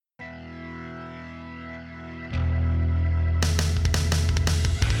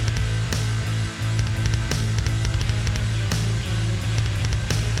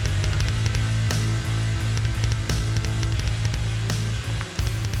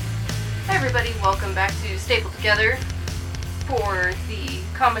everybody, welcome back to Stapled Together for the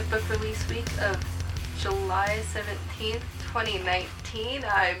comic book release week of July 17th, 2019.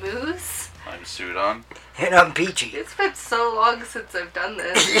 I'm Moose. I'm Sudan. And I'm Peachy. It's been so long since I've done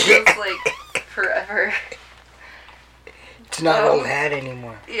this. It feels like forever. It's not old hat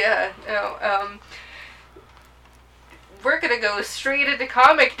anymore. Yeah, no, we're gonna go straight into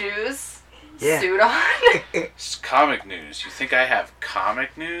comic news. Yeah. Sudan. It's comic news. You think I have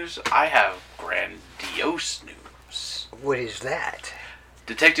comic news? I have grandiose news. What is that?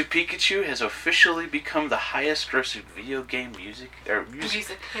 Detective Pikachu has officially become the highest-grossing video game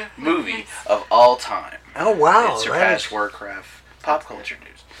movie Nice. of all time. Oh, wow. It surpassed Warcraft. Pop culture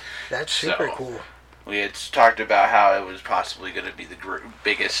news. That's super So, cool. We had talked about how it was possibly going to be the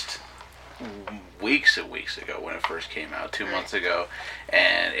biggest weeks ago when it first came out, 2 months ago,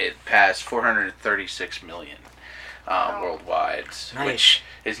 and it passed 436 million worldwide, Nice. which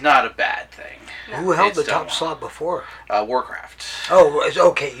is not a bad thing. Who held It's the done top well. slot before? Warcraft. Oh,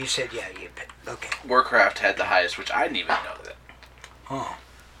 okay. You said, yeah. Okay. Warcraft had the highest, which I didn't even know that. Oh.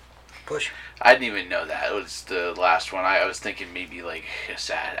 Push. I didn't even know that. It was the last one. I was thinking maybe like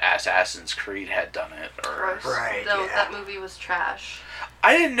Assassin's Creed had done it. Or Right, No, yeah. that movie was trash.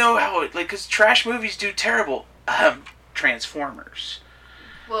 I didn't know how it, because trash movies do terrible. Transformers.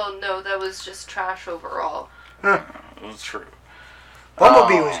 Well, no, that was just trash overall. It was true.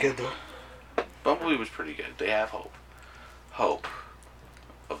 Bumblebee was good, though. Bumblebee was pretty good. They have hope. Hope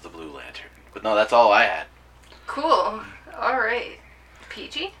of the Blue Lantern. But no, that's all I had. Cool. Alright.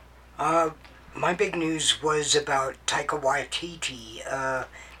 Peachy? My big news was about Taika Waititi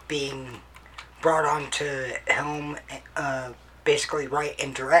being brought on to helm, basically write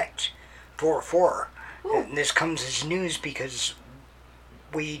and direct Thor 4. Ooh. And this comes as news because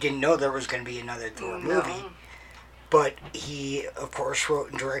we didn't know there was going to be another Thor movie. But he, of course, wrote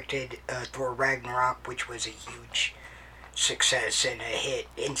and directed Thor Ragnarok, which was a huge success and a hit,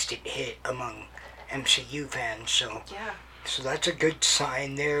 instant hit among MCU fans. So that's a good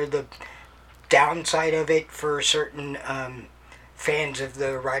sign there. The downside of it for certain fans of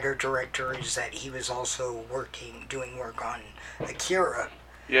the writer-director is that he was also doing work on Akira.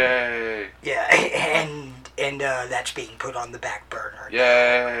 Yay. Yeah, and that's being put on the back burner.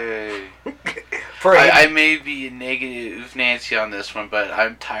 Yay. For him. I may be negative Nancy on this one, but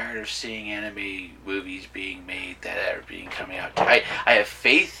I'm tired of seeing anime movies being made that are coming out. I have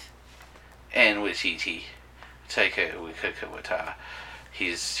faith in Waititi. Taika Waititi.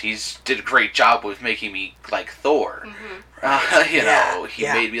 He's did a great job with making me like Thor. Mm-hmm. He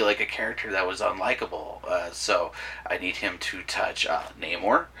made me like a character that was unlikable. So I need him to touch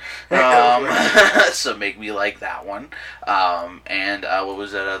Namor. So make me like that one. And what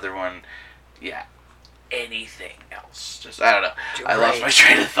was that other one? Yeah, anything else. Just I don't know. I lost my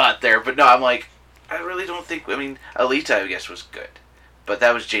train of thought there. But no, I'm like, I really don't think. I mean, Alita, I guess, was good, but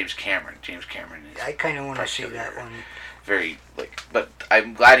that was James Cameron. James Cameron is. I kind of want to see that one. Very but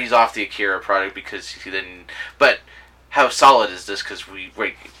I'm glad he's off the Akira product because he didn't. But how solid is this? Because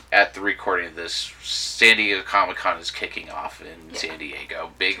at the recording of this, San Diego Comic Con is kicking off in San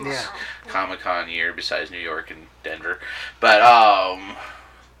Diego, big Comic Con year besides New York and Denver. But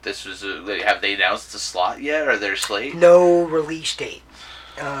this was have they announced the slot yet or their slate? No release date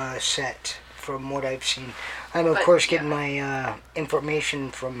set from what I've seen. I'm of course getting my information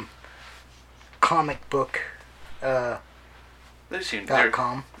from comic book. They seem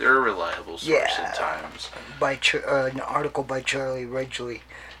 .com. They're a reliable source at times. By an article by Charlie Ridgely,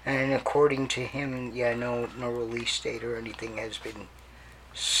 and according to him, no release date or anything has been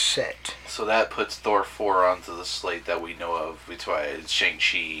set. So that puts Thor 4 onto the slate that we know of. It's why it's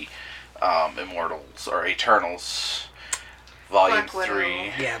Shang-Chi, Immortals or Eternals, Volume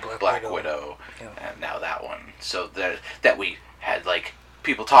 3, Black Widow, and now that one. So that we had like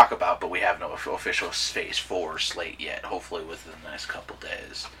people talk about, but we have no official Phase 4 slate yet. Hopefully within the next couple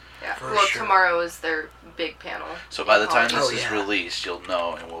days. Yeah. Tomorrow is their big panel. So by the time this is released, you'll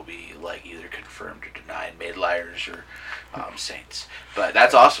know, and we'll be like either confirmed or denied, made liars or saints. But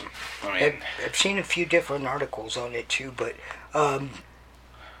that's awesome. I mean, I've seen a few different articles on it too, but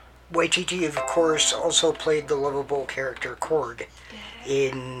Waititi, of course, also played the lovable character Korg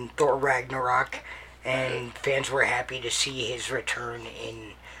in Thor Ragnarok, and fans were happy to see his return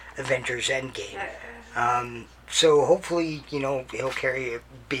in Avengers Endgame. So hopefully, he'll be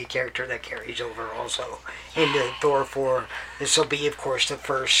a character that carries over also into Thor 4. This will be, of course, the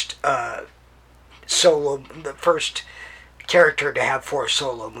first character to have 4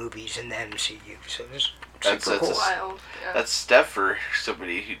 solo movies in the MCU. So this is super cool. Wild. That's Steph for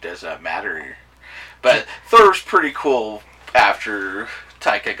somebody who does not matter. But Thor's pretty cool after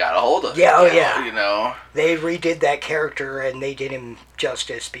Taika got a hold of Yeah, it. oh, yeah. You know? They redid that character and they did him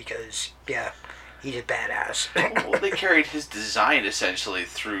justice because, yeah, he's a badass. Well, they carried his design essentially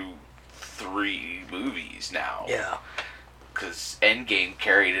through 3 movies now. Yeah. Because Endgame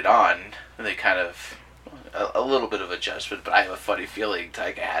carried it on. And they kind of... A little bit of adjustment, but I have a funny feeling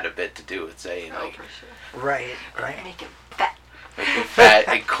Taika had a bit to do with saying, Oh, like, for sure. Right. Make him fat. make him fat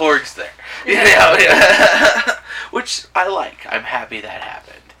and Korg's there. You know? Which I like. I'm happy that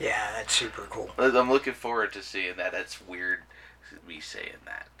happened. Yeah, that's super cool. I'm looking forward to seeing that. That's weird, me saying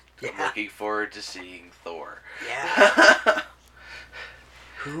that. Yeah. I'm looking forward to seeing Thor. Yeah.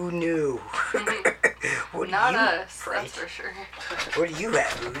 Who knew? What do Not you, us, right? that's for sure. What do you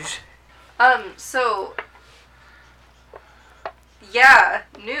have, Ooze? So... Yeah,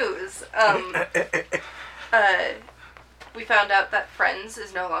 news. We found out that Friends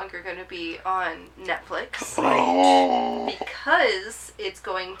is no longer going to be on Netflix. Right. Because it's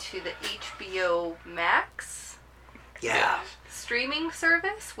going to the HBO Max Yeah. streaming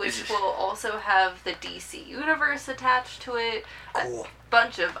service, which Is- will also have the DC Universe attached to it. Cool. A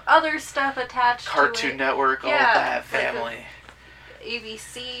bunch of other stuff attached to Cartoon it. Network, all Yeah, that like family.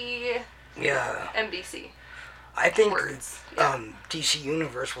 ABC, Yeah. NBC. I think Words. Yeah. DC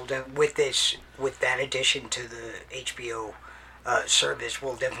Universe will with that addition to the HBO service,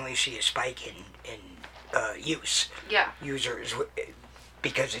 we'll definitely see a spike in use Yeah. users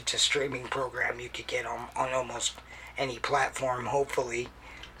because it's a streaming program you could get on almost any platform. Hopefully,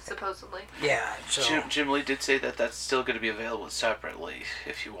 Supposedly. yeah. So Jim Lee did say that that's still going to be available separately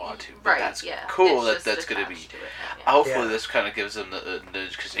if you want to. But Right, that's yeah. cool It's that just that's going to be. attached to it, yeah. Hopefully, Yeah. this kind of gives them the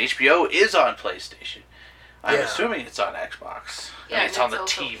nudge because HBO is on PlayStation. I'm Yeah. assuming it's on Xbox. I Yeah, mean, it's on and the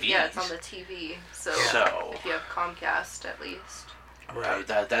also- TV. Yeah, it's on the TV. So, So- if you have Comcast, at least. right.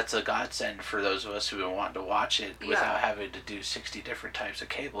 That's a godsend for those of us who've been wanting to watch it Yeah. without having to do 60 different types of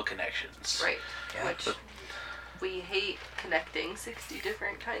cable connections. Right. Yeah. Which we hate connecting 60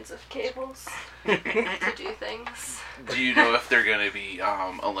 different kinds of cables to do things. Do you know if they're going to be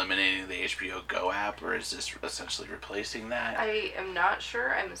eliminating the HBO Go app, or is this essentially replacing that? I am not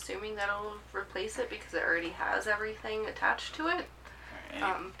sure. I'm assuming that'll replace it because it already has everything attached to it.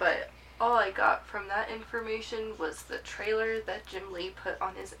 But all I got from that information was the trailer that Jim Lee put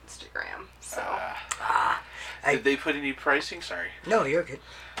on his Instagram. So Did they put any pricing? Sorry. No, you're good.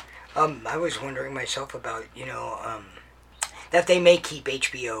 I was wondering myself about, that they may keep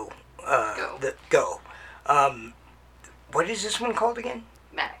HBO Go. What is this one called again?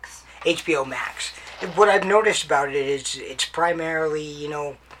 Max. HBO Max. What I've noticed about it is it's primarily,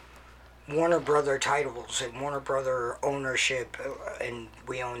 Warner Brother titles and Warner Brother ownership, and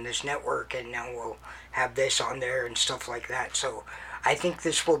we own this network, and now we'll have this on there and stuff like that. So I think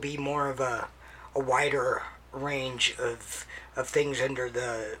this will be more of a wider range of things under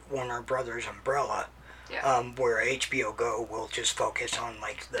the Warner Brothers umbrella, Yeah. where HBO Go will just focus on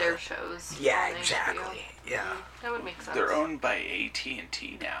Their shows. Yeah, on HBO. exactly. Yeah. That would make sense. They're owned by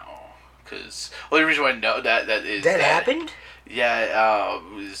AT&T now. Because the only reason why I know that is That happened? Yeah,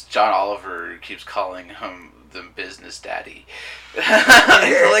 is John Oliver keeps calling him the business daddy. He's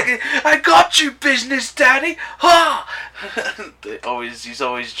like, I got you, business daddy. Ha! He's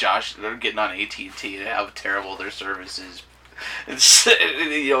always Josh. They're getting on AT&T and how terrible their service is. And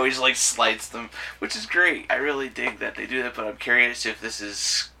he always slights them, which is great. I really dig that they do that. But I'm curious if this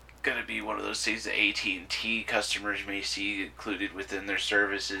is gonna be one of those things that AT&T customers may see included within their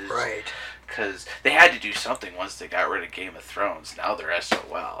services. Right. Because they had to do something once they got rid of Game of Thrones. Now they're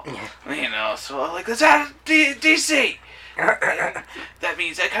SOL. So let's add DC! That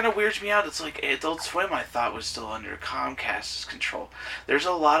means, that kind of weirds me out. It's like Adult Swim I thought was still under Comcast's control. There's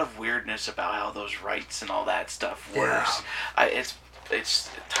a lot of weirdness about how those rights and all that stuff works. Yeah. It's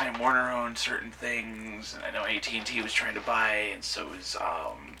Time Warner owned certain things, and I know AT&T was trying to buy, and so was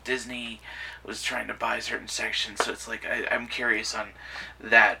Disney was trying to buy certain sections. So it's like I'm curious on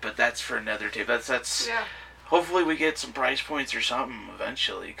that, but that's for another day. That's Yeah. Hopefully we get some price points or something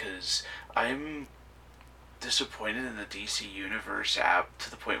eventually, because I'm disappointed in the DC Universe app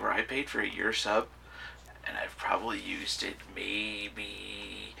to the point where I paid for a year sub, and I've probably used it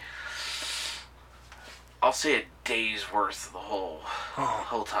maybe, I'll say a day's worth of the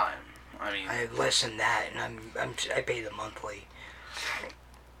whole time. I mean, I have less than that, and I pay the monthly.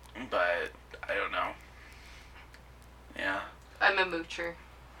 but I don't know. Yeah. I'm a moocher.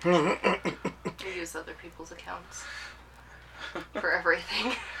 I use other people's accounts for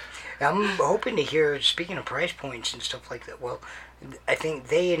everything. I'm hoping to hear, speaking of price points and stuff like that, well, I think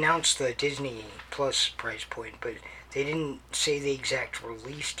they announced the Disney Plus price point, but they didn't say the exact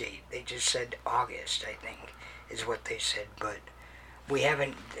release date. They just said August, I think. is what they said. But we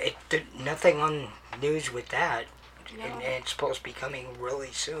haven't, nothing on news with that. No. And it's supposed to be coming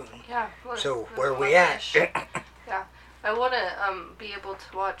really soon. Yeah. So where are we at? Yeah. I want to be able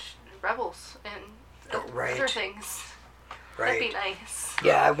to watch Rebels and other things. Right. That'd be nice.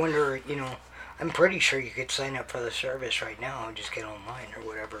 Yeah, I wonder, I'm pretty sure you could sign up for the service right now and just get online or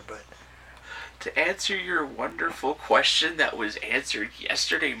whatever, but... To answer your wonderful question that was answered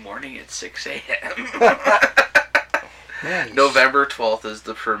yesterday morning at 6 a.m. Nice. November 12th is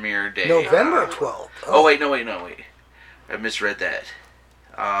the premiere day. November 12th? Oh, wait. I misread that.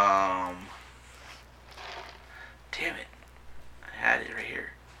 Damn it. I had it right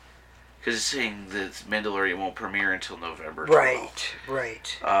here. Because it's saying that Mandalorian won't premiere until November 12th.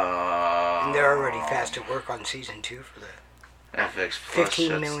 Right. And they're already fast at work on season 2 for the FX Plus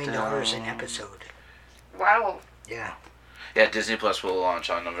 $15 million an episode. Wow. Yeah. Yeah, Disney Plus will launch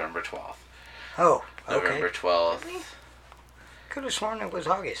on November 12th. Oh, okay. November 12th. Really? Could have sworn it was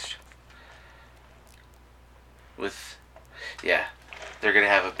August. Yeah, they're going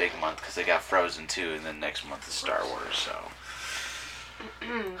to have a big month because they got Frozen 2 and then next month is Star Wars, so...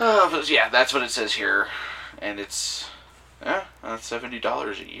 But yeah, that's what it says here. And it's, that's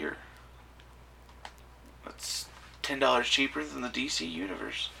 $70 a year. That's $10 cheaper than the DC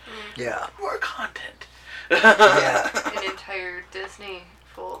Universe. Yeah. More content. Yeah. An entire Disney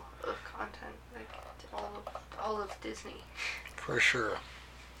full of content. Like, all of Disney. For sure.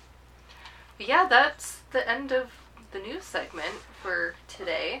 But yeah, that's the end of the news segment for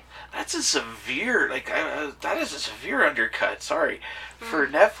today. That's a severe, that is a severe undercut, sorry, for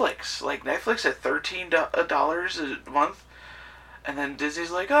Netflix. Like, Netflix at $13 a month, and then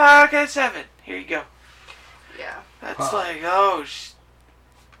Disney's like, oh, okay, $7. Here you go. Yeah. That's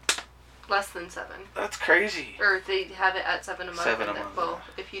less than $7. That's crazy. Or they have it at $7 a month. $7 a month. Well,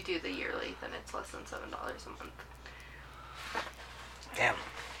 if you do the yearly, then it's less than $7 a month. Damn.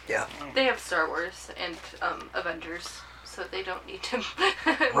 Yeah. They have Star Wars and Avengers, so they don't need to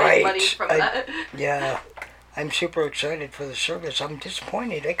make Right. money from that. Yeah. I'm super excited for the service. I'm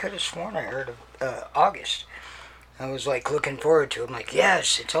disappointed. I could have sworn I heard of August. I was looking forward to it. I'm like,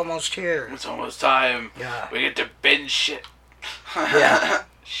 yes, it's almost here. It's almost time. Yeah. We get to binge shit. Yeah.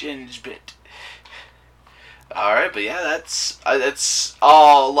 Shinge bit. Alright, but yeah, that's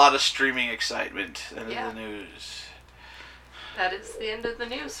all a lot of streaming excitement. End of the news. That is the end of the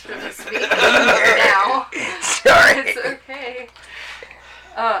news for this week. Now. Sorry. It's okay.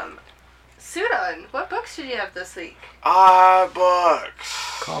 Sudan, what books did you have this week?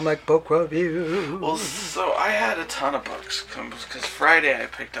 Books. Comic book review. Well, so I had a ton of books because Friday I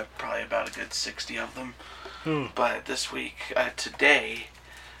picked up probably about a good 60 of them. But this week, today,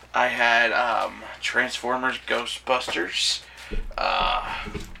 I had Transformers Ghostbusters.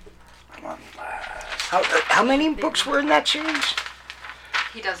 I'm on How many books were in that series?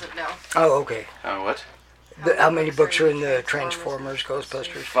 He doesn't know. Oh, okay. What? How many books are in the Transformers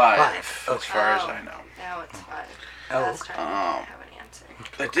Ghostbusters? 5. Okay. As far as I know. Now it's 5. Oh. Last time I didn't have an answer.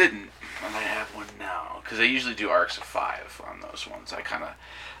 I didn't, and I have one now. Because they usually do arcs of 5 on those ones. I kind of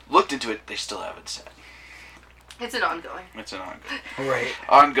looked into it. They still haven't said. It's an ongoing. It's an ongoing. Right.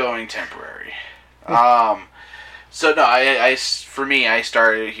 Ongoing temporary. So no, I for me, I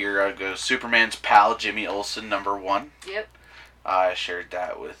started here. I go Superman's pal, Jimmy Olsen, #1. Yep. I shared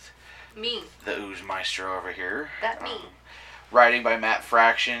that with Me. the Ooze Maestro over here. That me. Writing by Matt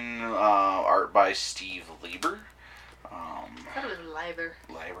Fraction, art by Steve Lieber. I thought it was Lieber.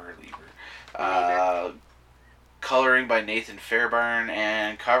 Lieber. Coloring by Nathan Fairbairn,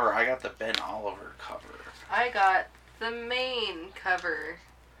 and cover, I got the Ben Oliver cover. I got the main cover.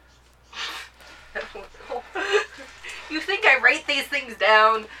 You think I write these things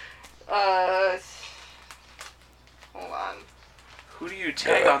down? Hold on. Who do you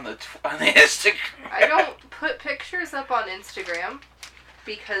tag on the Instagram? I don't put pictures up on Instagram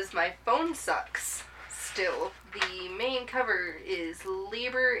because my phone sucks. Still, the main cover is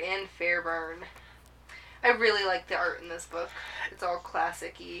Lieber and Fairbairn. I really like the art in this book. It's all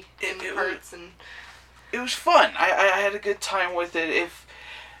classic-y in parts and. It was fun. I had a good time with it.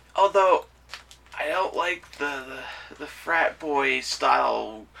 Although I don't like the frat boy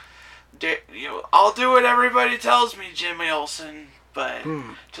style. I'll do what everybody tells me, Jimmy Olsen. But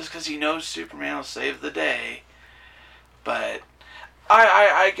just because he knows Superman will save the day. But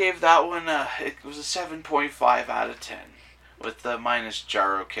I gave that one it was a 7.5 out of 10 with the minus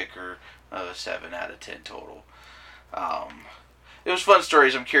Jaro kicker of a 7 out of 10 total. It was fun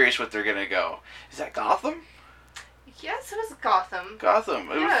stories. I'm curious what they're gonna go. Is that Gotham? Yes, it was Gotham. Gotham.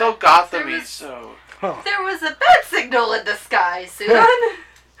 Yeah, it felt Gotham-y, so. There was a bat signal in the sky, Sudan.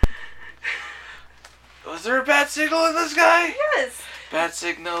 Was there a bat signal in the sky? Yes. Bat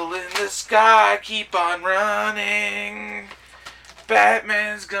signal in the sky, keep on running.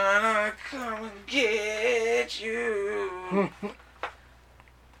 Batman's gonna come and get you.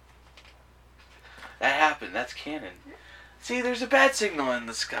 That happened. That's canon. See, there's a bat signal in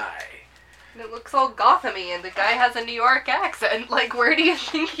the sky. And it looks all Gotham-y, and the guy has a New York accent. Like, where do you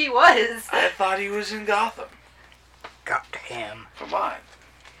think he was? I thought he was in Gotham. Goddamn. Come on.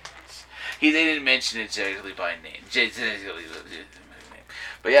 They didn't mention it exactly by name.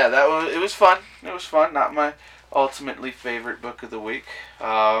 But yeah, it was fun. It was fun. Not my ultimately favorite book of the week.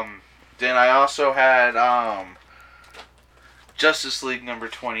 Then I also had Justice League number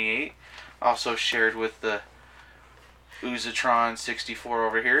 28. Also shared with the Oozatron 64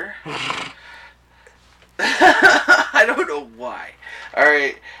 over here. I don't know why.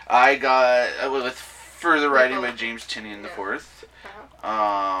 Alright, I got, with further writing by James Tynion IV.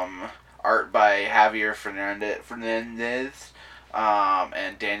 Art by Javier Fernandez,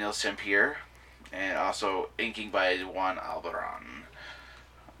 and Daniel Saint-Pierre, and also inking by Juan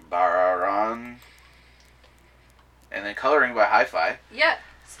Barraran, and then coloring by Hi-Fi. Yeah,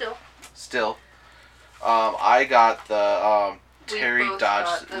 still. I got the Terry We both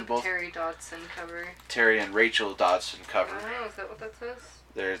Dodson. got the Terry Dodson cover. Terry and Rachel Dodson cover. Oh, is that what that says?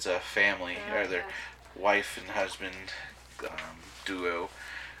 There's a family, or their wife and husband duo.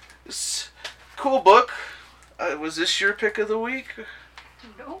 It's a cool book. Was this your pick of the week?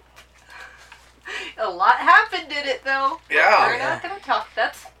 Nope. A lot happened in it, though. Yeah. We're not going to talk.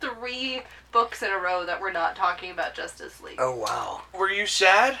 That's 3 books in a row that we're not talking about Justice League. Oh, wow. Were you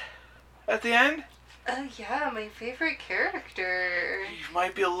sad at the end? Yeah, my favorite character. He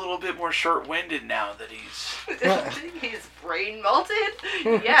might be a little bit more short-winded now that He's brain melted?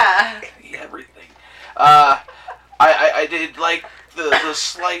 Yeah. everything. I did like the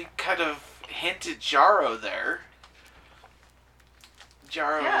slight kind of hint at Jarro there.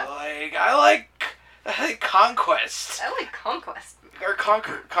 Jarro, Yeah. I like Conquest. I like Conquest. Or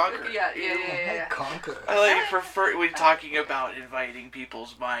Conquer. Yeah. Conquer. I prefer, when talking about inviting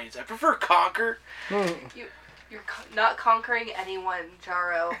people's minds, I prefer Conquer. You're not conquering anyone,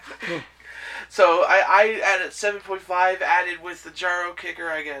 Jarro. So I added 7.5, added with the Jarro kicker,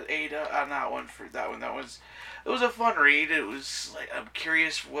 I got 8 on that one for that one. It was a fun read. It was like, I'm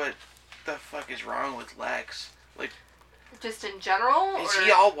curious what the fuck is wrong with Lex. Like, Just in general? is or?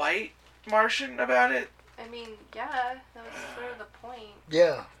 he all white Martian about it? I mean, yeah, that was sort of the point.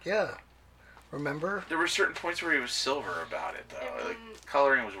 Yeah. Remember? There were certain points where he was silver about it, though. I Like, mean,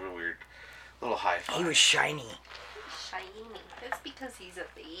 coloring was real weird. A little high-fi. He was shiny. shiny. It's because he's a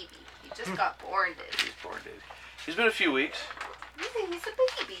baby. He just got born, dude. He's born, dude. It's been a few weeks. Yeah, he's a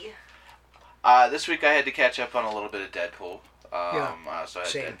baby. This week I had to catch up on a little bit of Deadpool. So I had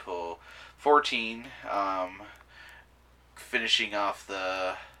same. Deadpool 14. Finishing off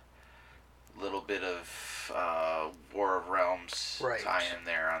the little bit of War of Realms tie-in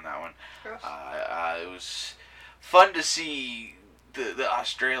there on that one. It was fun to see the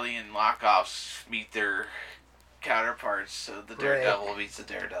Australian lockoffs meet their counterparts. So the Daredevil meets the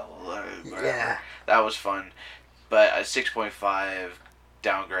Daredevil. Yeah. That was fun. But a 6.5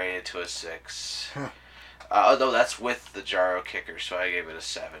 downgraded to a 6. Although that's with the Jarro kicker, so I gave it a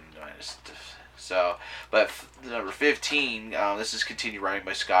 7 minus. So, but number 15, this is continued writing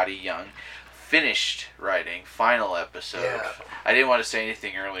by Scotty Young. Finished writing, final episode. Yeah. I didn't want to say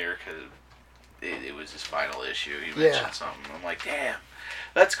anything earlier because it was his final issue. He mentioned something. I'm like, damn,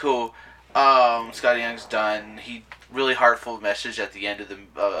 that's cool. Scotty Young's done. He really heartfelt message at the end of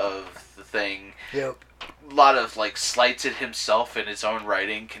the thing. Yep. A lot of like slights at himself in his own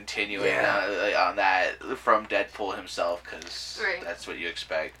writing, continuing on that from Deadpool himself, because that's what you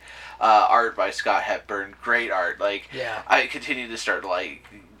expect. Art by Scott Hepburn, great art. Like, I continue to start like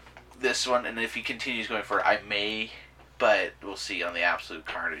this one, and if he continues going forward, I may, but we'll see on the Absolute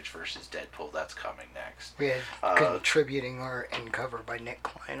Carnage versus Deadpool. That's coming next. We had contributing art and cover by Nick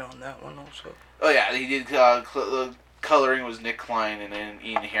Klein on that one also. Oh yeah, he did. Coloring was Nick Klein and then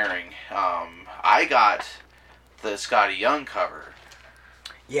Ian Herring. I got the Scotty Young cover.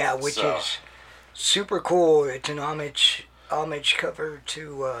 Yeah, which is super cool. It's an homage cover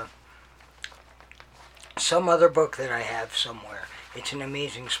to some other book that I have somewhere. It's an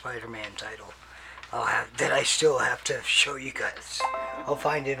Amazing Spider-Man title. That I still have to show you guys. I'll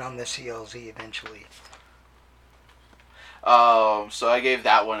find it on the CLZ eventually. So I gave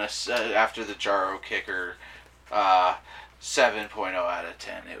that one after the Jarro kicker 7.0 out of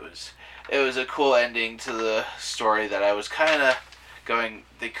 10. It was a cool ending to the story that I was kind of going,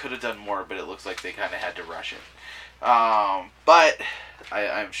 they could have done more, but it looks like they kind of had to rush it. But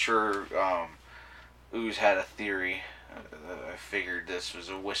I'm sure Ooze had a theory. I figured this was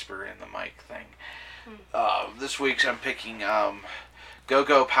a whisper in the mic thing. This week's I'm picking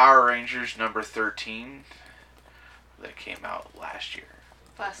Go-Go Power Rangers number 13. That came out last year.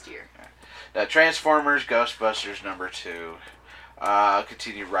 Transformers Ghostbusters number 2.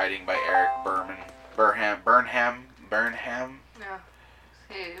 Continued writing by Eric Burnham. No,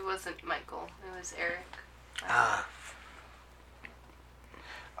 it wasn't Michael. It was Eric.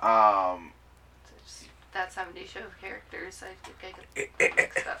 That 70 show of characters. I think I got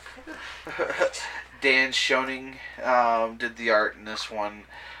mixed up. Dan Schoening did the art in this one.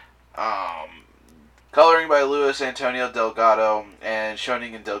 Coloring by Luis Antonio Delgado, and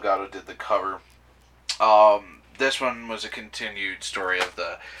Schoening and Delgado did the cover. This one was a continued story of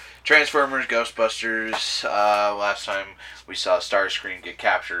the Transformers, Ghostbusters. Last time we saw Starscream get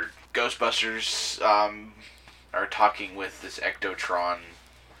captured. Ghostbusters are talking with this Ectotron,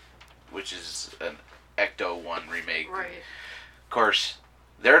 which is an Ecto-1 remake. Right. Of course,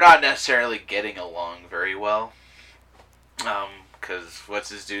 they're not necessarily getting along very well. Because what's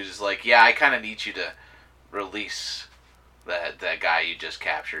his dude is like, yeah, I kind of need you to release that guy you just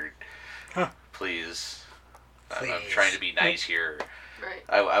captured. Please. I'm trying to be nice here. Right.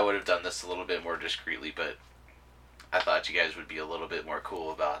 I would have done this a little bit more discreetly, but I thought you guys would be a little bit more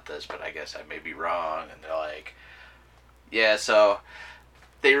cool about this, but I guess I may be wrong. And they're like, yeah, so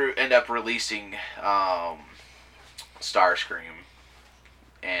they end up releasing Starscream,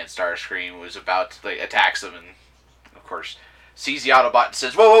 and Starscream was about to attacks them, and of course sees the Autobot and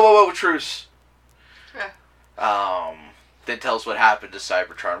says, whoa, truce. Then tells what happened to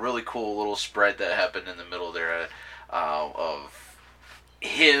Cybertron. Really cool little spread that happened in the middle there of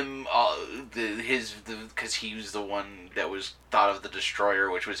him, because he was the one that was thought of the Destroyer,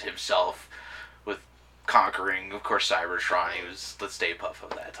 which was himself, with conquering, of course, Cybertron. He was the Stay Puft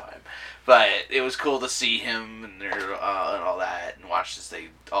of that time. But it was cool to see him and all that, and watch as they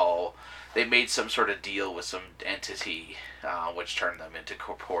made some sort of deal with some entity, which turned them into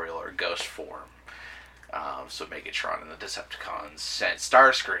corporeal or ghost form. So Megatron and the Decepticons sent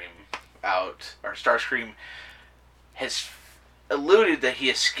Starscream out, or Starscream has alluded that he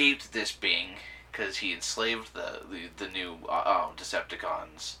escaped this being because he enslaved the new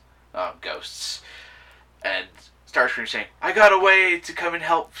Decepticons, ghosts, and Starscream saying, I got a way to come and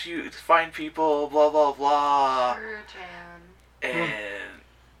help you find people, blah blah blah. And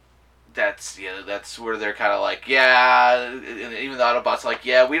that's where they're kind of like, yeah, and even the Autobots are like,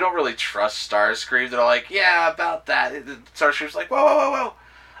 yeah, we don't really trust Starscream. They're like, yeah, about that. And Starscream's like, whoa,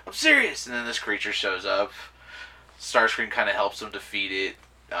 I'm serious. And then this creature shows up. Starscream kind of helps them defeat it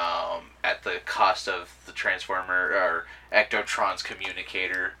at the cost of the Transformer, or Ectotron's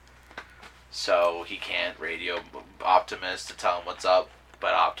communicator. So he can't radio Optimus to tell him what's up,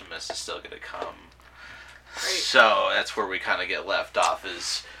 but Optimus is still going to come. Great. So that's where we kind of get left off,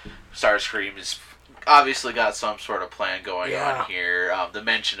 is Starscream has obviously got some sort of plan going on here. The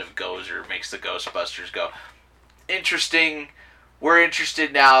mention of Gozer makes the Ghostbusters go, interesting, we're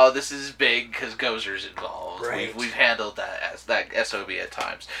interested now, this is big because Gozer's involved. Right. We've handled that SOB at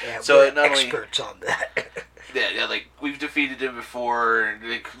times. Yeah, so we're not experts on that. yeah, like, we've defeated him before,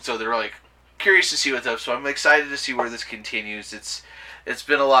 so they're like curious to see what's up, so I'm excited to see where this continues. It's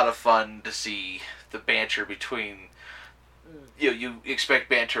been a lot of fun to see the banter between, you expect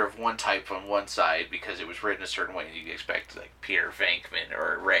banter of one type on one side because it was written a certain way, and you expect like Peter Venkman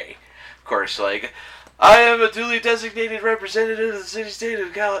or Ray, of course, like, I am a duly designated representative of the city-state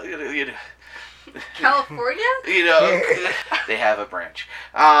of California. They have a branch.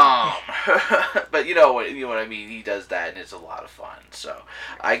 But you know what I mean. He does that, and it's a lot of fun. So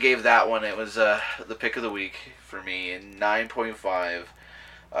I gave that one. It was the pick of the week for me, and 9.5,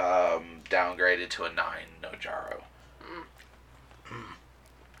 downgraded to a 9. No Jaro.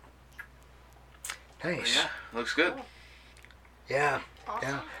 Nice. Yeah, looks good. Yeah. Awesome.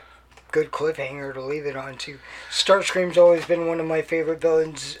 Yeah. Good cliffhanger to leave it on too. Starscream's always been one of my favorite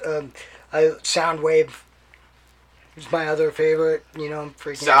villains. Soundwave is my other favorite.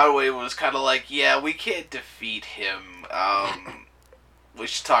 Soundwave was kind of like, yeah, we can't defeat him. We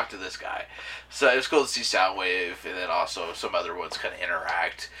should talk to this guy. So it was cool to see Soundwave, and then also some other ones kind of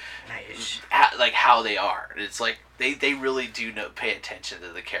interact. Nice. Like how they are. It's like they really do pay attention to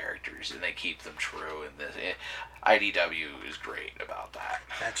the characters, and they keep them true. And this IDW is great about that.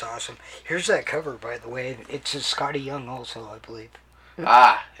 That's awesome. Here's that cover, by the way. It's a Scotty Young also, I believe.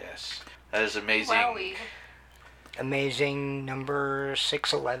 Yes. That is amazing. Wowie. Amazing number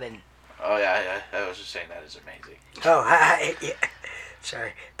 611. Oh, yeah. I was just saying that is amazing. Oh, yeah.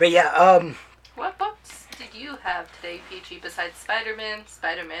 Sorry. But yeah, What books did did you have today, Peachy, besides Spider-Man,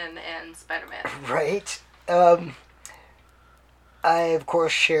 Spider-Man, and Spider-Man? Right. I, of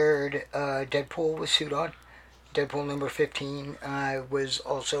course, shared Deadpool with Suit On. Deadpool number 15. I was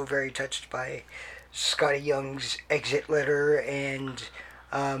also very touched by Scotty Young's exit letter, and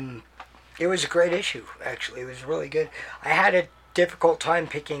it was a great issue, actually. It was really good. I had a difficult time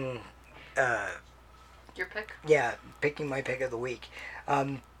picking... Your pick? Yeah, picking my pick of the week.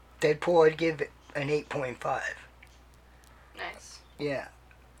 Deadpool, I'd give an 8.5. Nice. Yeah.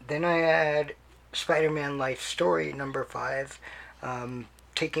 Then I had Spider-Man Life Story number 5,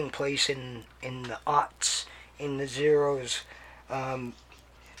 taking place in the aughts, in the zeros.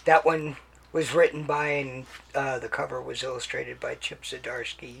 That one was written by, and the cover was illustrated by Chip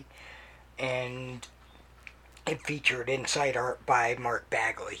Zdarsky, and it featured inside art by Mark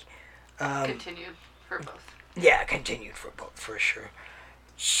Bagley. Continued for both. Yeah, continued for both, for sure.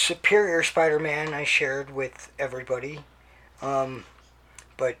 Superior Spider-Man I shared with everybody,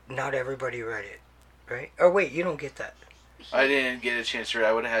 but not everybody read it, right? Oh wait, you don't get that. I didn't get a chance to read.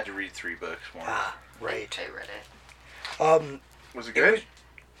 I would have had to read 3 books more. Ah, right. I read it. Was it good?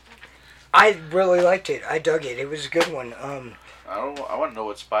 I really liked it. I dug it. It was a good one. I want to know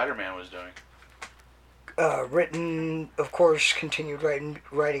what Spider-Man was doing. Written, of course, continued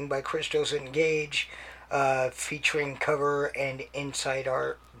writing by Christos and Gage, featuring cover and inside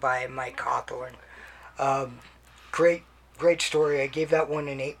art by Mike Hawthorne. Great story. I gave that one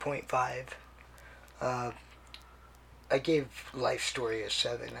an 8.5. I gave Life Story a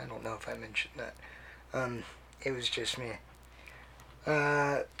 7. I don't know if I mentioned that. It was just me.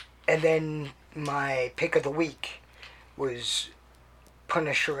 And then my pick of the week was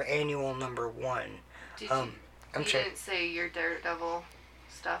Punisher Annual number 1. Did you didn't say your Daredevil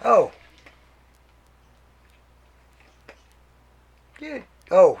stuff. Oh. Yeah.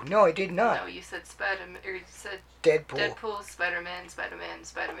 Oh, no, I did not. No, you said Spider-Man, or you said Deadpool, Spider-Man,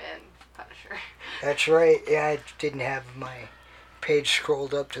 Punisher. That's right. Yeah, I didn't have my page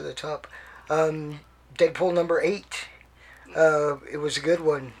scrolled up to the top. Deadpool number 8. It was a good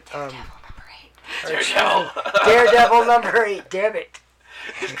one. Daredevil number 8, damn it.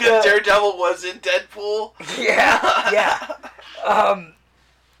 Because Daredevil was in Deadpool? Yeah.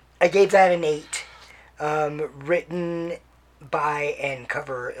 I gave that an 8. Written by and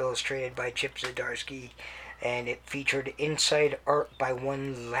cover illustrated by Chip Zdarsky, and it featured inside art by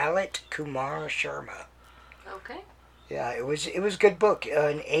one Lalit Kumar Sharma. Okay. Yeah, it was a good book.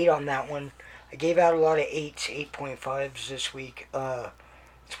 An 8 on that one. I gave out a lot of 8.5s this week.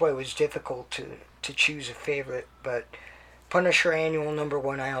 That's why it was difficult to choose a favorite, but Punisher Annual number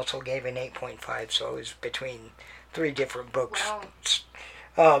 1 I also gave an 8.5, so it was between 3 different books. Wow.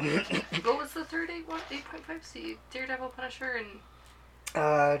 What was the third 8.5? See, Daredevil, Punisher,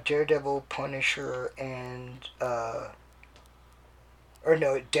 and... Daredevil, Punisher, and...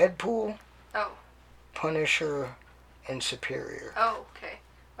 Deadpool. Oh. Punisher, and Superior. Oh, okay.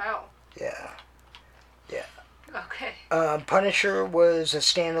 Wow. Yeah. Okay. Punisher was a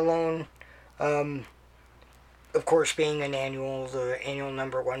standalone, of course being the annual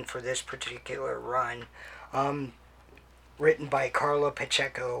number 1 for this particular run. Written by Carla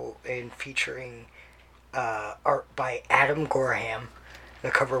Pacheco and featuring art by Adam Gorham.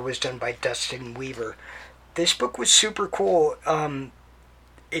 The cover was done by Dustin Weaver. This book was super cool.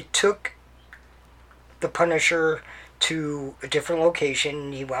 It took the Punisher to a different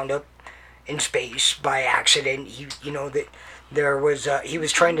location. He wound up in space by accident. He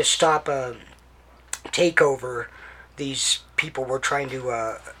was trying to stop a takeover. These people were trying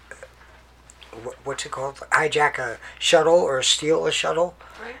to what's it called? Hijack a shuttle or steal a shuttle,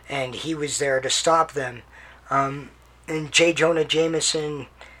 right. And he was there to stop them. And J. Jonah Jameson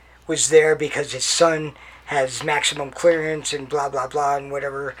was there because his son has maximum clearance and blah blah blah and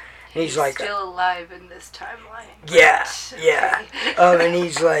whatever. And he's like still alive in this timeline. Yeah. And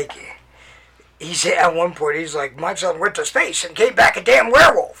he said at one point, he's like, my son went to space and came back a damn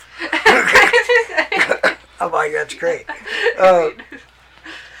werewolf. I'm like, that's great.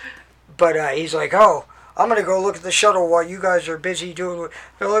 But he's like, oh, I'm going to go look at the shuttle while you guys are busy doing it.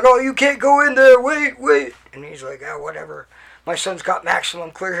 They're like, oh, you can't go in there, wait. And he's like, oh, whatever. My son's got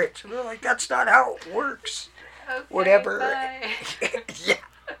maximum clearance. And they're like, that's not how it works. Okay, whatever. Bye. Yeah.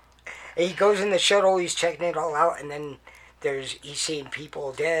 And he goes in the shuttle, he's checking it all out, and then he's seeing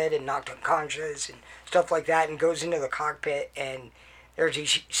people dead and knocked unconscious and stuff like that, and goes into the cockpit, and he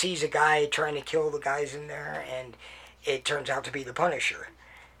sees a guy trying to kill the guys in there, and it turns out to be the Punisher.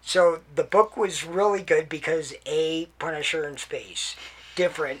 So the book was really good because Punisher in space.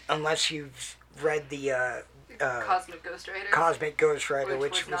 Different, unless you've read the Cosmic Ghost Rider. Cosmic Ghost Rider,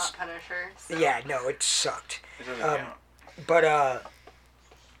 which was not Punisher. So. Yeah, no, it sucked. It doesn't count. But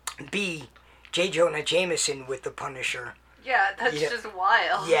B, J. Jonah Jameson with the Punisher. Yeah, that's just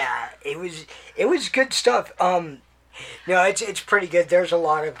wild. Yeah, it was good stuff. No, it's pretty good. There's a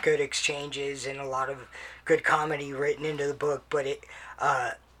lot of good exchanges and a lot of good comedy written into the book, but it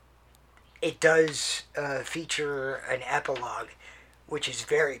does feature an epilogue, which is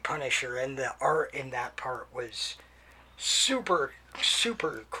very Punisher, and the art in that part was super,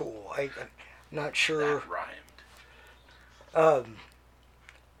 super cool. I'm not sure. That rhymed.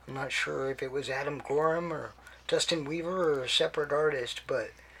 I'm not sure if it was Adam Gorham or Dustin Weaver or a separate artist,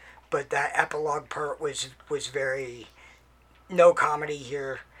 but that epilogue part was very no comedy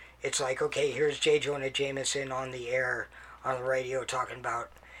here. It's like, okay, here's J. Jonah Jameson on the air on the radio talking about,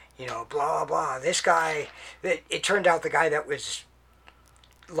 blah blah blah. This guy, it turned out the guy that was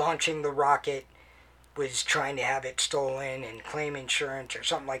launching the rocket was trying to have it stolen and claim insurance or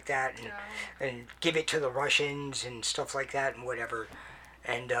something like that, and give it to the Russians and stuff like that and whatever.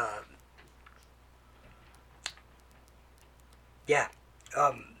 And yeah.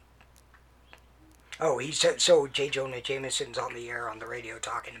 He said, so J. Jonah Jameson's on the air on the radio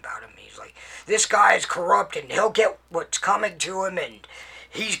talking about him. He's like, this guy's corrupt and he'll get what's coming to him and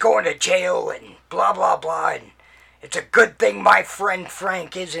he's going to jail and blah, blah, blah. And it's a good thing my friend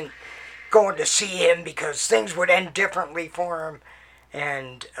Frank isn't going to see him because things would end differently for him.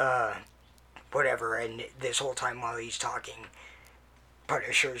 And whatever. And this whole time while he's talking,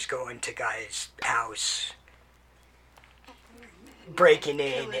 Punisher's going to guy's house, breaking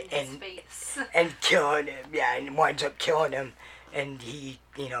in and killing him. Yeah, and winds up killing him. And he,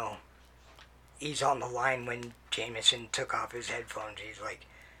 he's on the line when Jameson took off his headphones. He's like,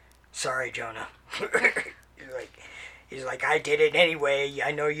 sorry, Jonah. he's like, I did it anyway.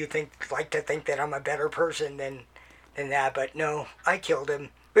 I know you like to think that I'm a better person than that, but no, I killed him.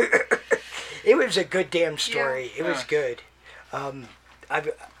 It was a good damn story. Yeah. It was good.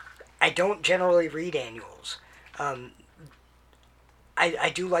 I don't generally read annuals.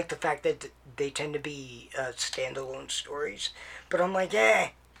 I do like the fact that they tend to be standalone stories, but I'm like,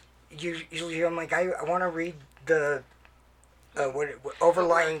 usually I'm like, I want to read the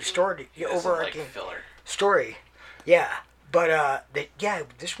overlying story, overarching story. Yeah, but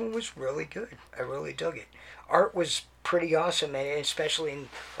this one was really good. I really dug it. Art was pretty awesome, and especially in,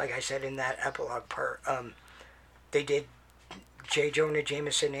 like I said, in that epilogue part, they did J. Jonah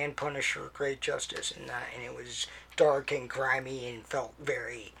Jameson and Punisher great justice in that, and it was dark and grimy and felt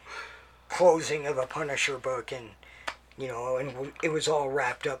very closing of a Punisher book, and and it was all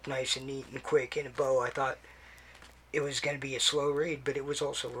wrapped up nice and neat and quick in a bow. I thought it was going to be a slow read, but it was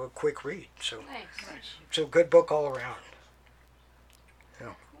also a quick read. So nice. So good book all around.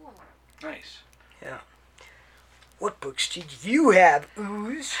 Cool. Nice. Yeah. What books did you have,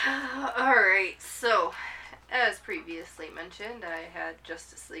 Ooze? Alright, so as previously mentioned, I had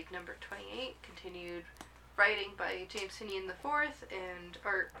Justice League number 28, continued writing by James Tynion IV and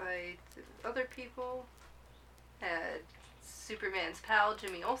art by other people. Had Superman's pal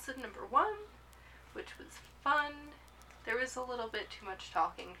Jimmy Olsen number 1, which was fun. There was a little bit too much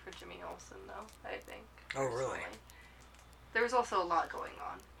talking for Jimmy Olsen, though, I think. Oh, really? There was also a lot going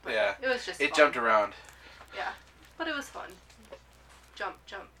on. But yeah. It was just It fun. jumped around. Yeah. But it was fun. Jump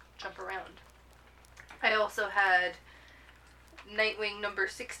around. I also had Nightwing number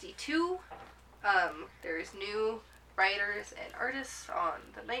 62. There's new writers and artists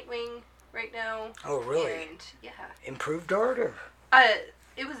on the Nightwing right now. Oh, really? And, yeah. Improved art, or?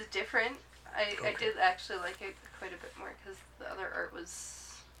 It was different. I did actually like it quite a bit more because the other art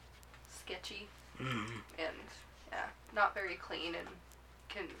was sketchy. Mm-hmm. And, yeah, not very clean and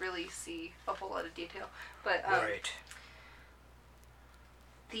can really see a whole lot of detail. But, right.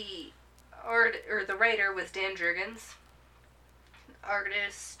 The writer was Dan Jurgens. The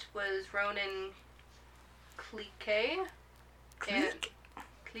artist was Ronan Cliquet. Cliquet.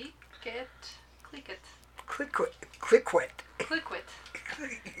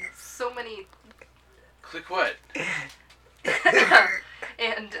 So many. Click what?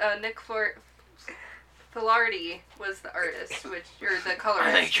 And Nick Filardi was the artist, or the colorist.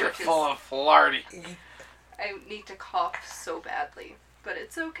 I think you're full of Filardi. I need to cough so badly, but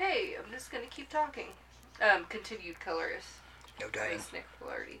it's okay. I'm just gonna keep talking. Continued colorist. No dying. Was Nick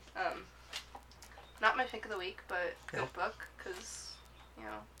Filardi. Not my pick of the week, but good book, because,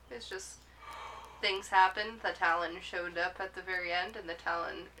 it's just things happened. The Talon showed up at the very end, and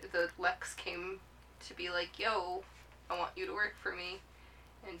the Lex came to be like, yo, I want you to work for me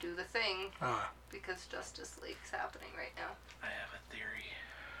and do the thing, because Justice League's happening right now. I have a theory.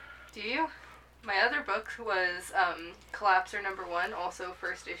 Do you? My other book was Collapser #1, also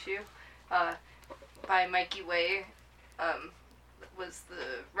first issue, by Mikey Way, was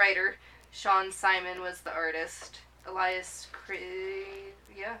the writer. Sean Simon was the artist. Elias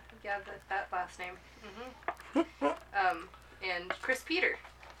that last name. And Chris Peter.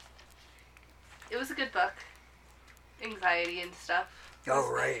 It was a good book. Anxiety and stuff.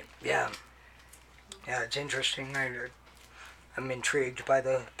 Oh, right. Yeah. Yeah, it's interesting. I'm intrigued by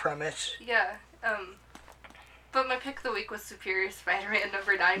the premise. Yeah. But my pick of the week was Superior Spider-Man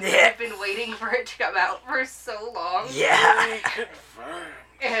 #9. Yeah. I've been waiting for it to come out for so long. Yeah.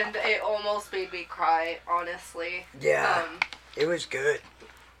 And it almost made me cry, honestly. Yeah. It was good.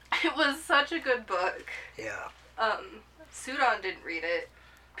 It was such a good book. Yeah. Sudan didn't read it.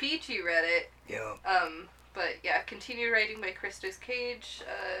 Peachy read it. Yeah. But yeah, continued writing by Christos Cage,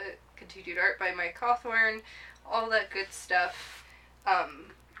 continued art by Mike Hawthorne, all that good stuff.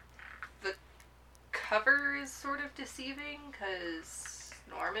 The cover is sort of deceiving because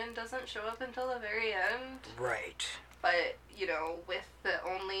Norman doesn't show up until the very end. Right. But, you know, with the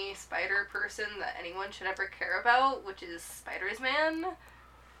only spider person that anyone should ever care about, which is Spider-Man.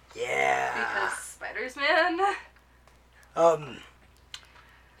 Yeah. Because Spider-Man.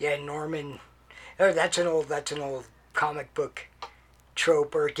 Yeah, Norman. Oh, that's an old comic book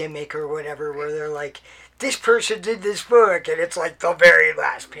trope or gimmick or whatever, where they're like, this person did this book, and it's like the very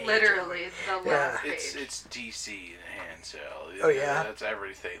last page. Literally the last page. It's DC and so. Oh yeah. That's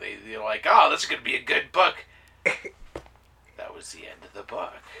everything. They're like, oh, this is gonna be a good book. That was the end of the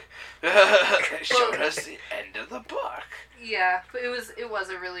book. They showed us the end of the book. Yeah, but it was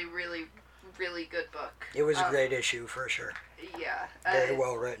a really, really, really good book. It was a great issue for sure. Yeah. Very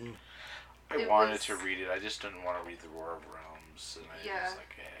well written. I wanted to read it. I just didn't want to read the War of Realms. And I was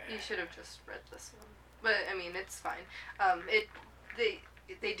like, You should have just read this one. But I mean, it's fine.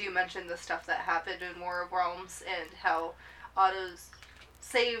 They do mention the stuff that happened in War of Realms and how Otto's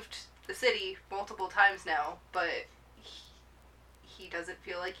saved the city multiple times now, but he doesn't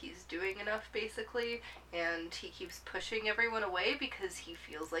feel like he's doing enough, basically, and he keeps pushing everyone away because he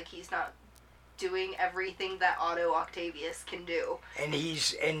feels like he's not doing everything that Otto Octavius can do.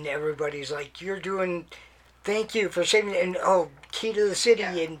 And everybody's like, you're doing, thank you for saving, and key to the city,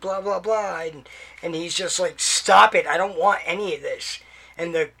 and blah blah blah, and he's just like, stop it, I don't want any of this.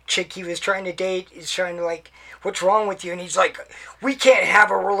 And the chick he was trying to date is trying to like, what's wrong with you? And he's like, we can't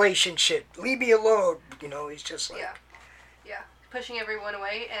have a relationship, leave me alone. You know, he's just like, yeah, pushing everyone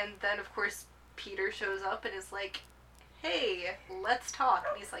away. And then of course Peter shows up and is like, hey, let's talk.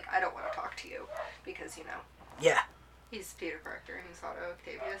 And he's like, I don't want to talk to you because, you know, yeah, he's Peter Parker and he's Otto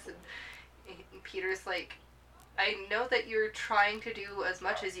Octavius, and Peter's like, I know that you're trying to do as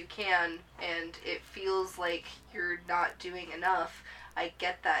much as you can, and it feels like you're not doing enough. I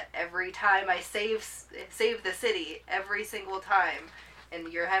get that every time I save the city, every single time,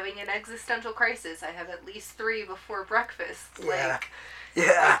 and you're having an existential crisis. I have at least 3 before breakfast. Yeah.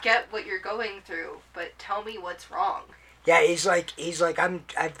 I get what you're going through, but tell me what's wrong. Yeah, he's like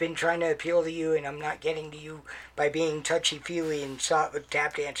I've been trying to appeal to you, and I'm not getting to you by being touchy-feely and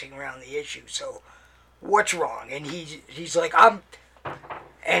tap dancing around the issue. So, what's wrong? And he's like,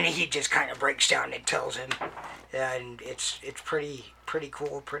 and he just kind of breaks down and tells him, and it's pretty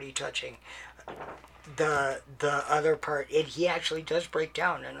cool, pretty touching. The other part, he actually does break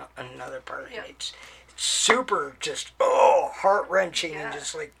down in another part. Yeah. It's super just heart-wrenching and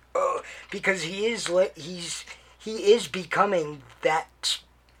just like because he is becoming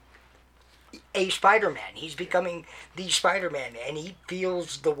a Spider-Man. He's becoming the Spider-Man, and he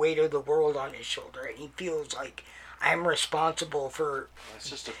feels the weight of the world on his shoulder, and he feels like, I'm responsible for... It's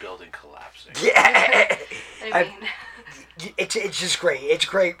just a building collapsing. Yeah! I mean... It's just great. It's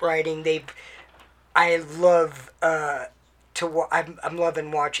great writing. I love I'm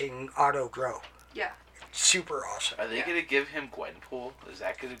loving watching Otto grow. Yeah. Super awesome. Are they going to give him Gwenpool? Is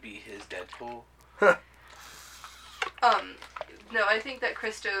that going to be his Deadpool? No, I think that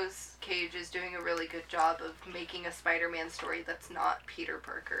Christos Cage is doing a really good job of making a Spider-Man story that's not Peter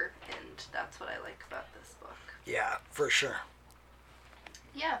Parker, and that's what I like about this book. Yeah, for sure.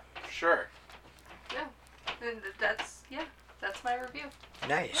 Yeah. Sure. Yeah. And that's my review.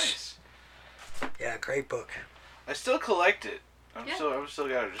 Nice. Yeah, great book. I still collect it. I'm still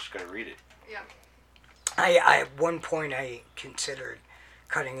gotta read it. Yeah. I at one point I considered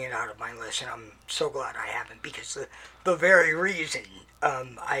cutting it out of my list, and I'm so glad I haven't, because the very reason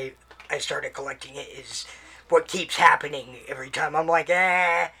I started collecting it is what keeps happening every time. I'm like,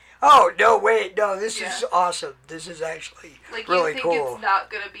 oh no, wait, no, this is awesome. This is actually like, really you think cool. it's not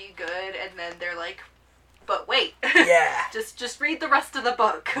gonna be good, and then they're like, but wait. Yeah. just read the rest of the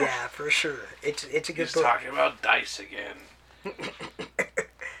book. Yeah, for sure. It's a good He's book. talking about dice again.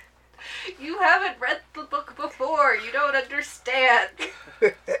 You haven't read the book before. You don't understand.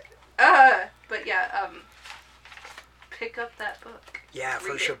 But yeah, pick up that book. Yeah,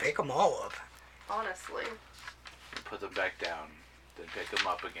 for Read sure. it. Pick them all up. Honestly. Put them back down, then pick them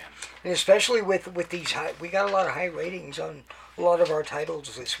up again. And especially with these high, we got a lot of high ratings on a lot of our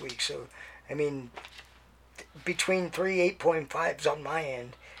titles this week. So, I mean, between 3 8.5s on my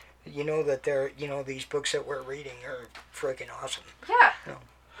end, you know that they're, you know, these books that we're reading are freaking awesome. Yeah. You know.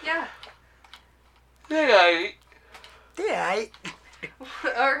 Yeah. Yeah.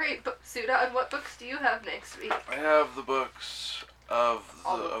 Alright, Sudan, what books do you have next week? I have the books of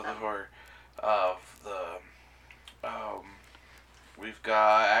All the of them. horror we've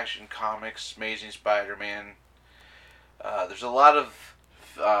got Action Comics, Amazing Spider-Man. There's a lot of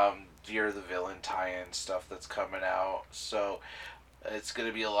Year the Villain tie-in stuff that's coming out, so it's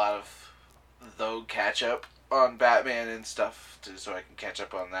gonna be a lot of catch up on Batman and stuff, so I can catch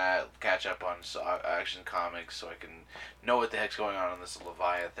up on that, catch up on Action Comics, so I can know what the heck's going on this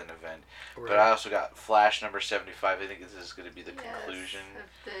Leviathan event. Right. But I also got Flash number 75. I think this is going to be the conclusion. Of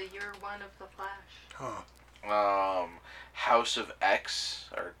the year one of the Flash. Huh. House of X,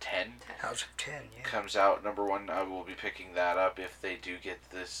 or 10. House of 10, yeah. Comes out number 1. I will be picking that up if they do get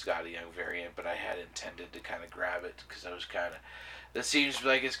the Scotty Young variant, but I had intended to kind of grab it because I was kind of... That seems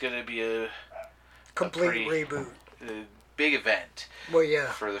like it's going to be a Complete reboot. Big event Well,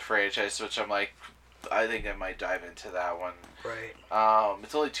 yeah. for the franchise, which I'm like, I think I might dive into that one. Right.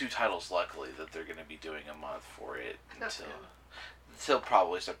 It's only 2 titles, luckily, that they're going to be doing a month for it That's until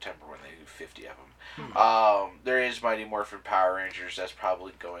probably September when they do 50 of them. Hmm. There is Mighty Morphin Power Rangers. That's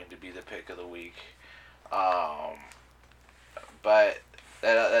probably going to be the pick of the week. But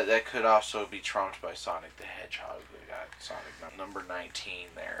that could also be trumped by Sonic the Hedgehog. We got Sonic number 19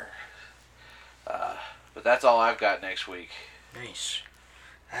 there. But that's all I've got next week. Nice.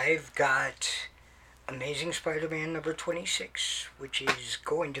 I've got Amazing Spider-Man number 26, which is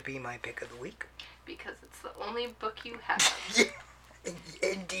going to be my pick of the week. Because it's the only book you have. Yeah,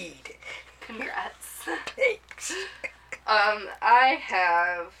 indeed. Congrats. Thanks. I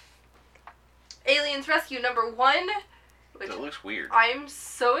have Aliens Rescue number 1, which That looks weird. I'm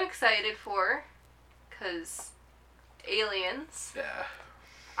so excited for, because aliens. Yeah.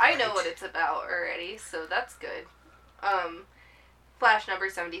 I know what it's about already, so that's good. Flash number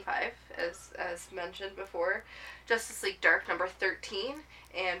 75, as mentioned before. Justice League Dark number 13,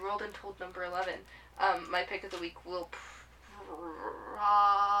 and Rolled and Told number 11. My pick of the week will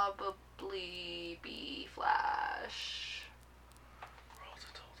probably be Flash. Rolled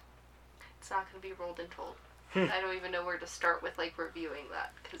and Told. It's not going to be Rolled and Told. I don't even know where to start with, like, reviewing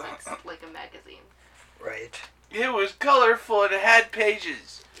that, because it's like a magazine. Right. It was colorful and it had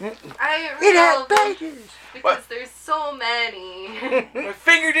pages. I It had know, but- pages. because What? there's so many. My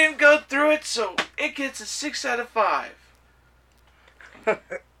finger didn't go through it, so it gets a 6 out of 5.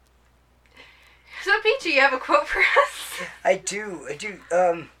 So, Peachy, you have a quote for us? I do.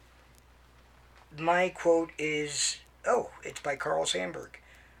 My quote is, it's by Carl Sandburg.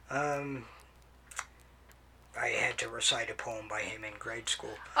 I had to recite a poem by him in grade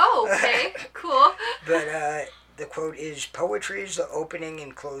school. Oh, okay. Cool. But the quote is, "Poetry is the opening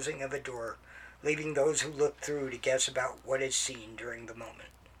and closing of a door, leaving those who look through to guess about what is seen during the moment."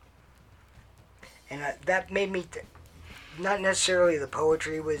 And that made me, not necessarily the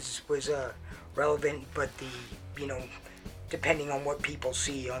poetry was relevant, but depending on what people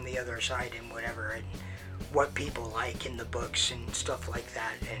see on the other side and whatever, and what people like in the books and stuff like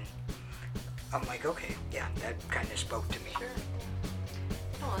that. And I'm like, okay, yeah, that kind of spoke to me. Sure.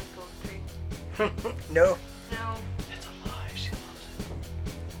 I don't like poetry. No? No. It's a lie. She loves it.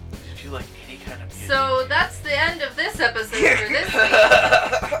 If you like any kind of music. So, that's the end of this episode for this week.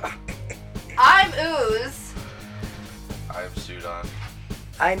 I'm Ooze. I'm Sudan.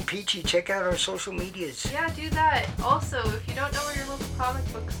 I'm Peachy. Check out our social medias. Yeah, do that. Also, if you don't know where your local comic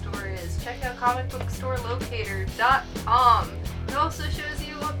book store is, check out comicbookstorelocator.com. It also shows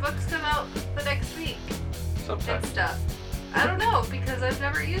you what books come out the next week and Sometimes. stuff. I don't know, because I've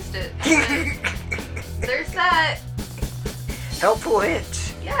never used it. But there's that. Helpful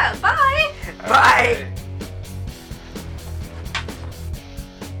hints. Yeah, bye! Bye.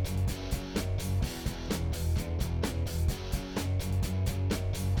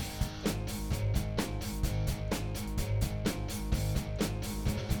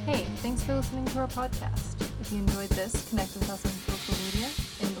 Hey, thanks for listening to our podcast. If you enjoyed this, connect with us on social media,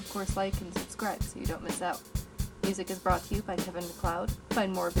 and of course like and subscribe so you don't miss out. Music is brought to you by Kevin MacLeod.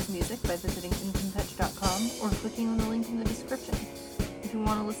 Find more of his music by visiting incompetch.com or clicking on the link in the description. If you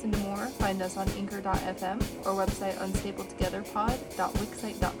want to listen to more, find us on anchor.fm, our website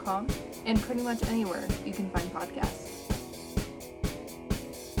unstablettogetherpod.wixsite.com, and pretty much anywhere you can find podcasts.